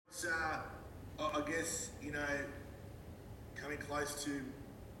It's, I guess, coming close to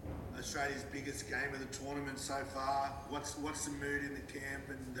Australia's biggest game of the tournament so far. What's the mood in the camp,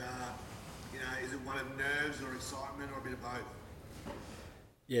 and is it one of nerves or excitement or a bit of both?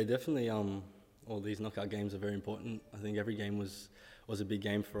 Yeah, definitely. All these knockout games are very important. I think every game was a big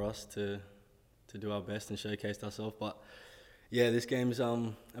game for us to do our best and showcase ourselves. But yeah, this game's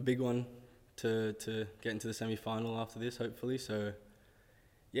a big one to get into the semi-final after this, hopefully. So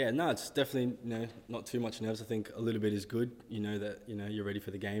yeah, no, it's definitely not too much nerves. I think a little bit is good. That you're ready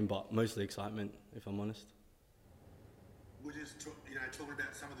for the game, but mostly excitement, if I'm honest. We're just talking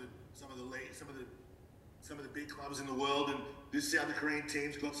about some of the leagues, some of the big clubs in the world, and this South Korean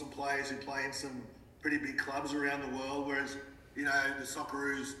team's got some players who play in some pretty big clubs around the world. Whereas the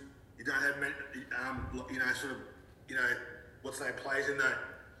Socceroos, you don't have many, what's they plays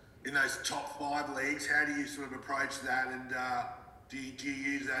in those top 5 leagues. How do you sort of approach that, and do you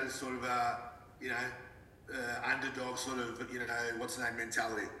use that as sort of a underdog sort of what's the name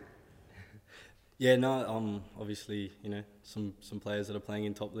mentality? Yeah, no, obviously, some players that are playing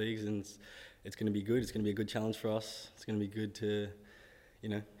in top leagues, and it's going to be good. It's going to be a good challenge for us. It's going to be good to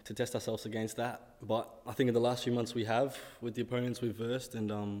test ourselves against that. But I think in the last few months we have, with the opponents we've versed,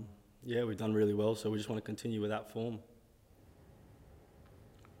 and we've done really well. So we just want to continue with that form.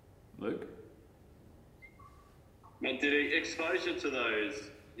 Luke? Mate, did exposure to those,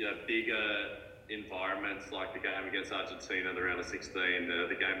 bigger environments like the game against Argentina, the round of 16,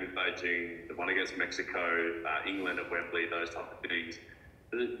 the game in Beijing, the one against Mexico, England at Wembley, those type of things,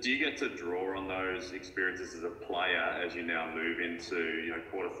 do you get to draw on those experiences as a player as you now move into,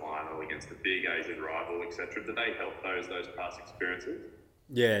 quarterfinal against the big Asian rival, etc.? Do they help those past experiences?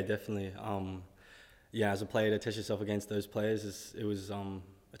 Yeah, definitely. As a player to test yourself against those players, it was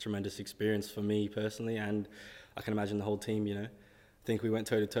a tremendous experience for me personally, and I can imagine the whole team. I think we went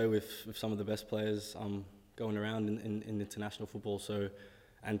toe to toe with some of the best players going around in international football,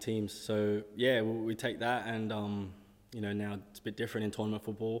 and teams. So yeah, we take that, and now it's a bit different in tournament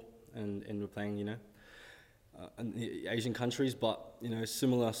football, and we're playing in the Asian countries, but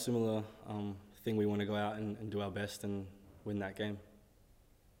similar thing. We want to go out and do our best and win that game.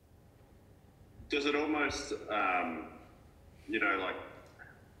 Does it almost,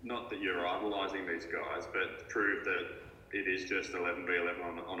 not that you're idolising these guys, but prove that it is just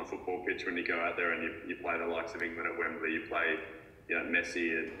 11v11 on a football pitch when you go out there and you play the likes of England at Wembley, you play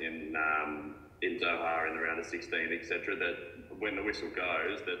Messi in Doha in the round of 16, etc., that when the whistle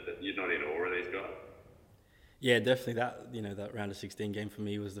goes, that you're not in awe of these guys? Yeah, definitely. That round of 16 game for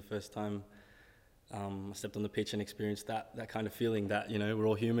me was the first time I stepped on the pitch and experienced that kind of feeling that, we're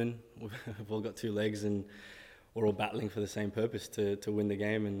all human, we've all got 2 legs, and we're all battling for the same purpose to win the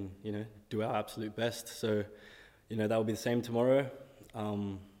game and, do our absolute best. So, that will be the same tomorrow.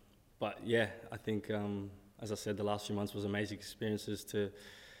 But yeah, I think, as I said, the last few months was amazing experiences to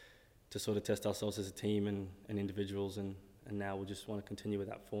sort of test ourselves as a team and individuals, and now we'll just want to continue with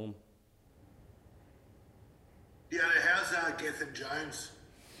that form. Yeah, how's Gethin Jones?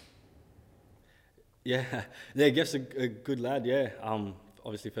 Yeah, Geff's a good lad. Yeah,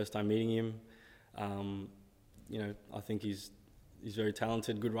 obviously first time meeting him. I think he's very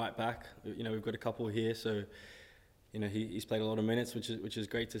talented, good right back. We've got a couple here, so he's played a lot of minutes, which is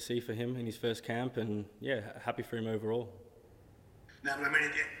great to see for him in his first camp, and yeah, happy for him overall. No, but I mean,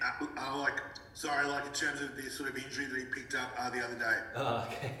 in terms of the sort of injury that he picked up the other day. Oh,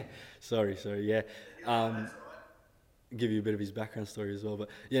 okay. Sorry, yeah. Give you a bit of his background story as well, but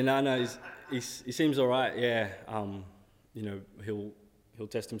yeah, no, he seems all right. Yeah, he'll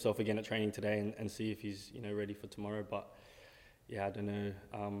test himself again at training today and see if he's ready for tomorrow. But yeah, I don't know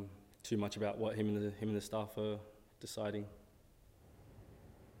too much about what him and the staff are deciding.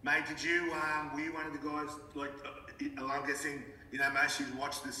 Mate, were you one of the guys, I'm guessing, most of you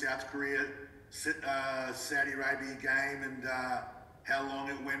watched the South Korea, Saudi Arabia game and how long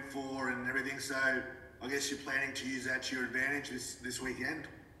it went for and everything, so I guess you're planning to use that to your advantage this weekend,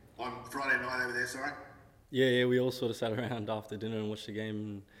 on Friday night over there, sorry? Yeah, we all sort of sat around after dinner and watched the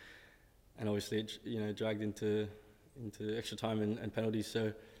game, and obviously it, dragged into extra time and penalties,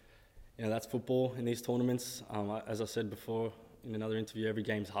 so that's football in these tournaments. As I said before in another interview, every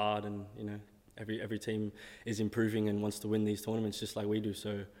game's hard, and every team is improving and wants to win these tournaments just like we do.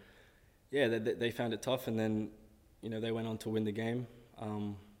 So yeah, they found it tough, and then they went on to win the game.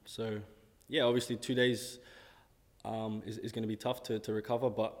 So yeah, obviously 2 days is going to be tough to recover,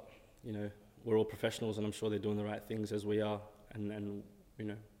 but we're all professionals, and I'm sure they're doing the right things as we are, and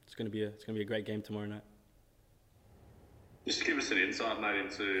it's going to be a great game tomorrow night. Just give us an insight, mate,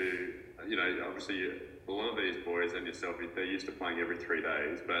 into obviously a lot of these boys and yourself, they're used to playing every 3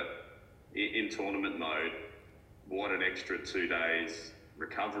 days, but in tournament mode, what an extra 2 days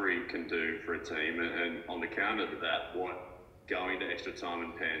recovery can do for a team, and on the counter to that, what going to extra time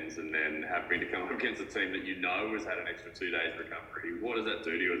and pens and then having to come up against a team that you know has had an extra 2 days recovery, what does that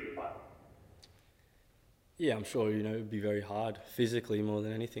do to you as a player? Yeah, I'm sure, it'd be very hard physically more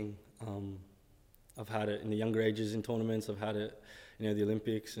than anything. I've had it in the younger ages in tournaments. I've had it, the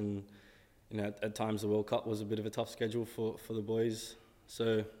Olympics, and at times the World Cup was a bit of a tough schedule for the boys.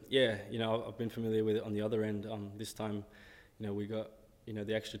 So yeah, I've been familiar with it on the other end. This time, we got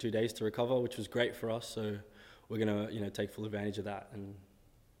the extra 2 days to recover, which was great for us. So we're gonna take full advantage of that and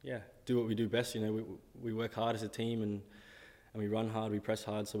do what we do best. We work hard as a team and we run hard, we press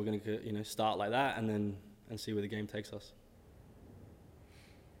hard. So we're gonna start like that and see where the game takes us.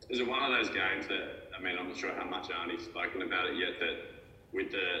 Is it one of those games that, I'm not sure how much Arnie's spoken about it yet, that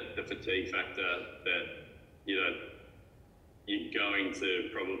with the fatigue factor that, you're going to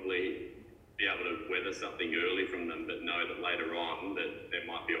probably be able to weather something early from them, but know that later on that there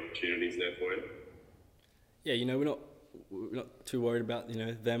might be opportunities there for you? Yeah, we're not too worried about,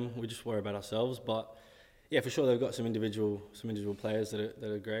 them. We just worry about ourselves. But yeah, for sure, they've got some individual players that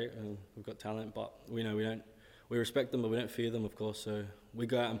are great, and we've got talent. But we respect them, but we don't fear them, of course. So we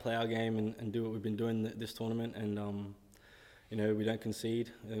go out and play our game and do what we've been doing this tournament, and we don't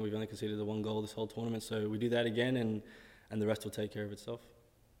concede. I think we've only conceded the 1 goal this whole tournament, so we do that again, and the rest will take care of itself.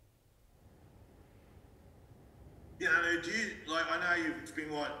 Yeah, do you, I know it's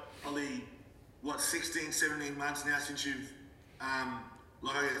been probably 16, 17 months now since you've,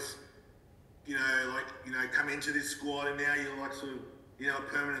 come into this squad, and now you're sort of, a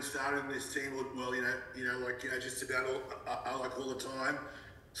permanent starter in this team. Well, just about all the time.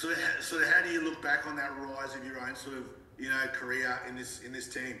 So how do you look back on that rise of your own sort of, career in this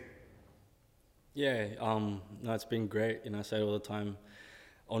team? Yeah, no, it's been great. I say it all the time.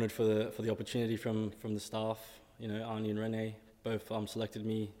 Honoured for the opportunity from the staff. Arnie and Rene both selected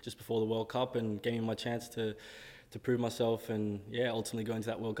me just before the World Cup and gave me my chance to prove myself, and ultimately go into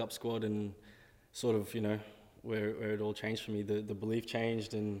that World Cup squad, and sort of where it all changed for me. The belief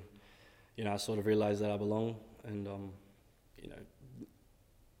changed, and I sort of realised that I belong, and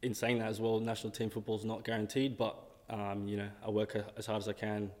in saying that as well, national team football is not guaranteed, but I work as hard as I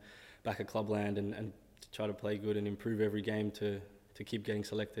can back at clubland and try to play good and improve every game to keep getting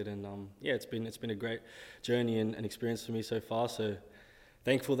selected. And it's been a great journey and experience for me so far. So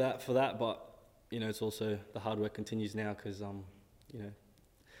thankful for that. But it's also the hard work continues now, because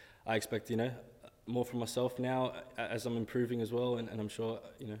I expect more from myself now as I'm improving as well, and I'm sure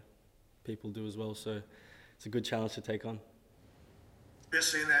people do as well. So it's a good challenge to take on.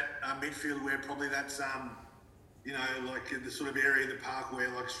 Especially in that midfield, where probably that's the sort of area of the park where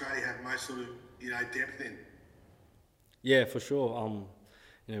Australia have most sort of depth in. Yeah, for sure.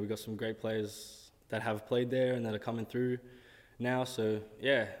 We've got some great players that have played there and that are coming through now. So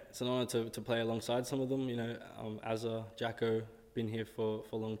yeah, it's an honour to play alongside some of them. Azza, Jacko, been here for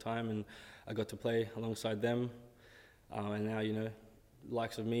a long time, and I got to play alongside them. And now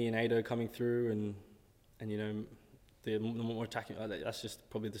likes of me and Ado coming through, and the more attacking. That's just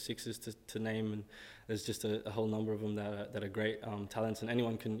probably the sixes to name, and there's just a whole number of them that are great talents, and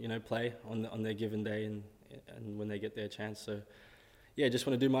anyone can play on their given day and when they get their chance. So yeah, just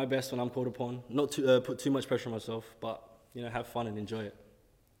want to do my best when I'm called upon. Not to put too much pressure on myself, but have fun and enjoy it.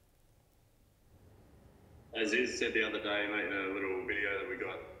 As Iz said the other day, mate, in a little video that we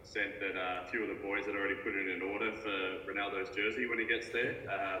got sent, that a few of the boys had already put in an order for Ronaldo's jersey when he gets there.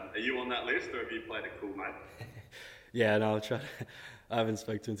 Are you on that list, or have you played it cool, mate? Yeah, no, I haven't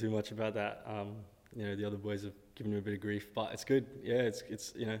spoken to him too much about that. The other boys have given him a bit of grief, but it's good. Yeah,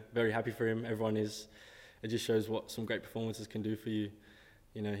 it's very happy for him. Everyone is. It just shows what some great performances can do for you.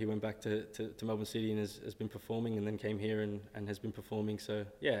 He went back to Melbourne City and has been performing, and then came here and has been performing. So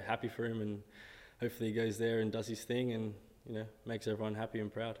yeah, happy for him, and hopefully he goes there and does his thing and makes everyone happy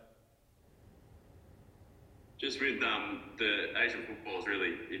and proud. Just with the Asian football is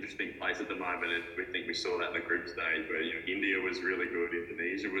really interesting place at the moment, and we think we saw that in the group stage where India was really good,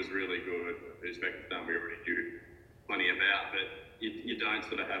 Indonesia was really good, Uzbekistan we already knew plenty about, but you don't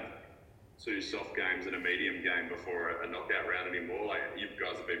sort of have 2 soft games and a medium game before a knockout round anymore. Like, you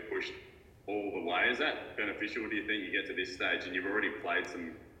guys have been pushed all the way. Is that beneficial, do you think, you get to this stage and you've already played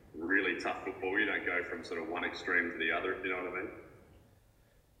some really tough football? You don't go from sort of one extreme to the other, if you know what I mean?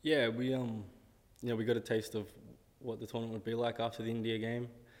 Yeah, we got a taste of what the tournament would be like after the India game.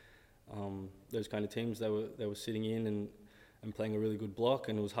 Those kind of teams, they were sitting in and playing a really good block,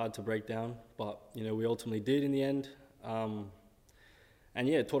 and it was hard to break down. But we ultimately did in the end. And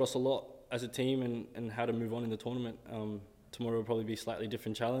yeah, it taught us a lot as a team and how to move on in the tournament. Tomorrow will probably be a slightly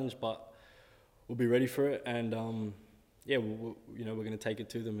different challenge, but we'll be ready for it. And we're going to take it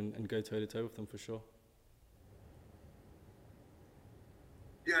to them and go toe to toe with them for sure.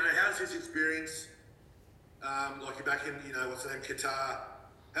 Yeah, how's this experience? Like you're back in, what's the name, Qatar.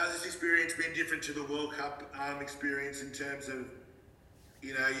 How's this experience been different to the World Cup experience in terms of,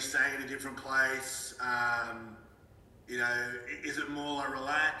 you're staying in a different place? Is it more like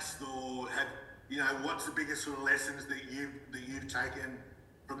relaxed, or what's the biggest sort of lessons that you've taken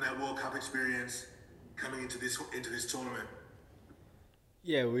from that World Cup experience coming into this tournament?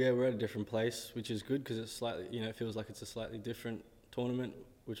 Yeah, we're at a different place, which is good because it's slightly, it feels like it's a slightly different tournament,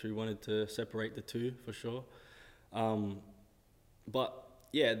 which we wanted to separate the two for sure. But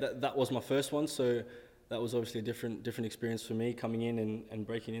yeah, that was my first one, so that was obviously a different experience for me coming in and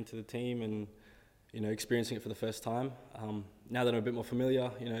breaking into the team and experiencing it for the first time. Now that I'm a bit more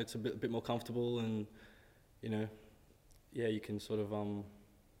familiar, it's a bit more comfortable, and you can sort of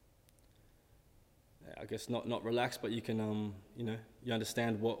I guess not relax, but you can you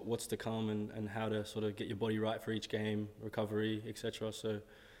understand what's to come and how to sort of get your body right for each game, recovery, etc. So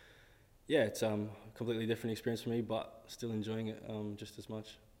yeah, it's a completely different experience for me, but still enjoying it just as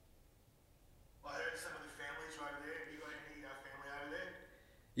much. I heard some of the families right there. Have you got any family over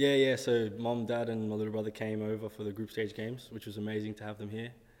there? Yeah. So mom, dad, and my little brother came over for the group stage games, which was amazing to have them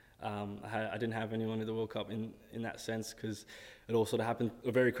here. I didn't have anyone at the World Cup in that sense because it all sort of happened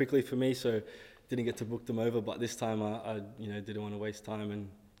very quickly for me. So didn't get to book them over. But this time I didn't want to waste time and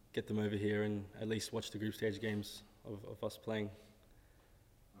get them over here and at least watch the group stage games of us playing.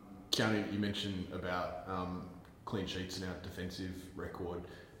 Keanu, you mentioned about clean sheets in our defensive record.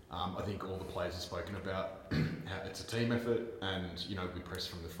 I think all the players have spoken about how it's a team effort, and we press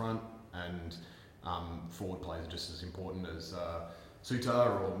from the front, and forward players are just as important as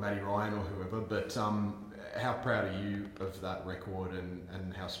Sutar or Matty Ryan or whoever. But how proud are you of that record,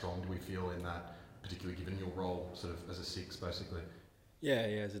 and how strong do we feel in that, particularly given your role sort of as a six, basically? Yeah.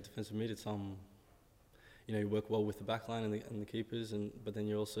 As a defensive mid, it's you work well with the back line and the keepers, but then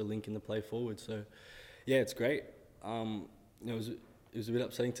you're also linking the play forward. So yeah, it's great. It was a bit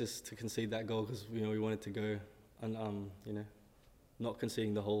upsetting to concede that goal because we wanted to go and not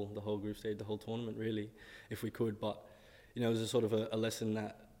conceding the whole group stage, the whole tournament really, if we could. But it was a sort of a lesson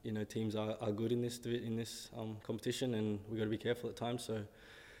that teams are good in this competition, and we got to be careful at times. So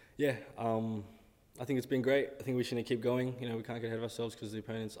yeah, I think it's been great. I think we should keep going. We can't get ahead of ourselves because the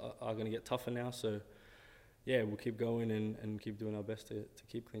opponents are going to get tougher now. So yeah, we'll keep going and keep doing our best to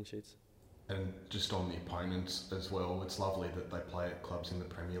keep clean sheets. And just on the opponents as well, it's lovely that they play at clubs in the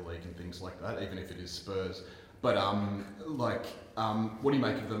Premier League and things like that, even if it is Spurs. But what do you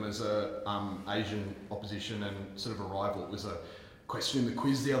make of them as a Asian opposition and sort of a rival? It was a question in the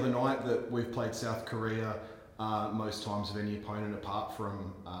quiz the other night that we've played South Korea most times of any opponent apart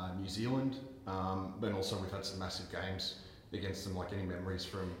from New Zealand. But also we've had some massive games against them, like any memories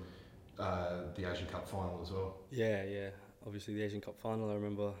from the Asian Cup final as well. Yeah. Obviously the Asian Cup final, I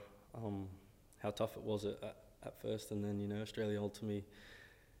remember how tough it was at first, and then Australia ultimately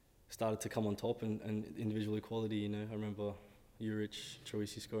started to come on top and individual equality. I remember Juric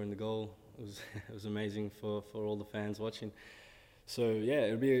Troisi scoring the goal. It was amazing for all the fans watching. So yeah,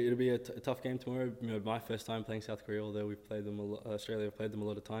 it'll be a tough game tomorrow. My first time playing South Korea, although we've played them Australia have played them a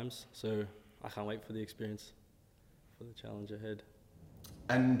lot of times. So I can't wait for the experience, for the challenge ahead.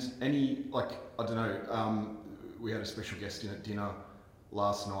 And we had a special guest in at dinner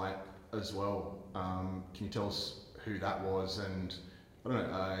last night as well. Can you tell us who that was? And I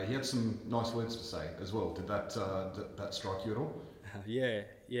don't know, he had some nice words to say as well. Did that strike you at all? Yeah.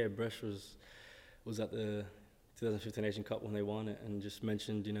 Bresh was at the 2015 Asian Cup when they won it, and just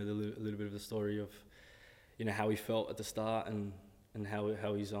mentioned a little bit of the story of how he felt at the start and how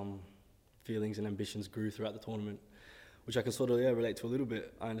his feelings and ambitions grew throughout the tournament, which I can sort of relate to a little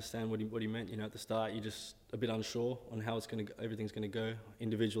bit. I understand what he meant. At the start you're just a bit unsure on how everything's going to go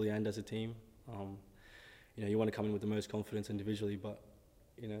individually and as a team. You want to come in with the most confidence individually, but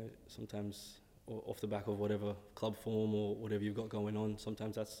sometimes off the back of whatever club form or whatever you've got going on,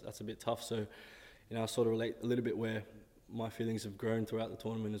 sometimes that's a bit tough. So I sort of relate a little bit where my feelings have grown throughout the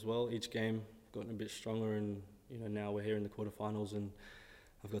tournament as well. Each game gotten a bit stronger, and now we're here in the quarterfinals, and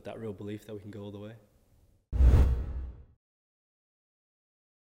I've got that real belief that we can go all the way.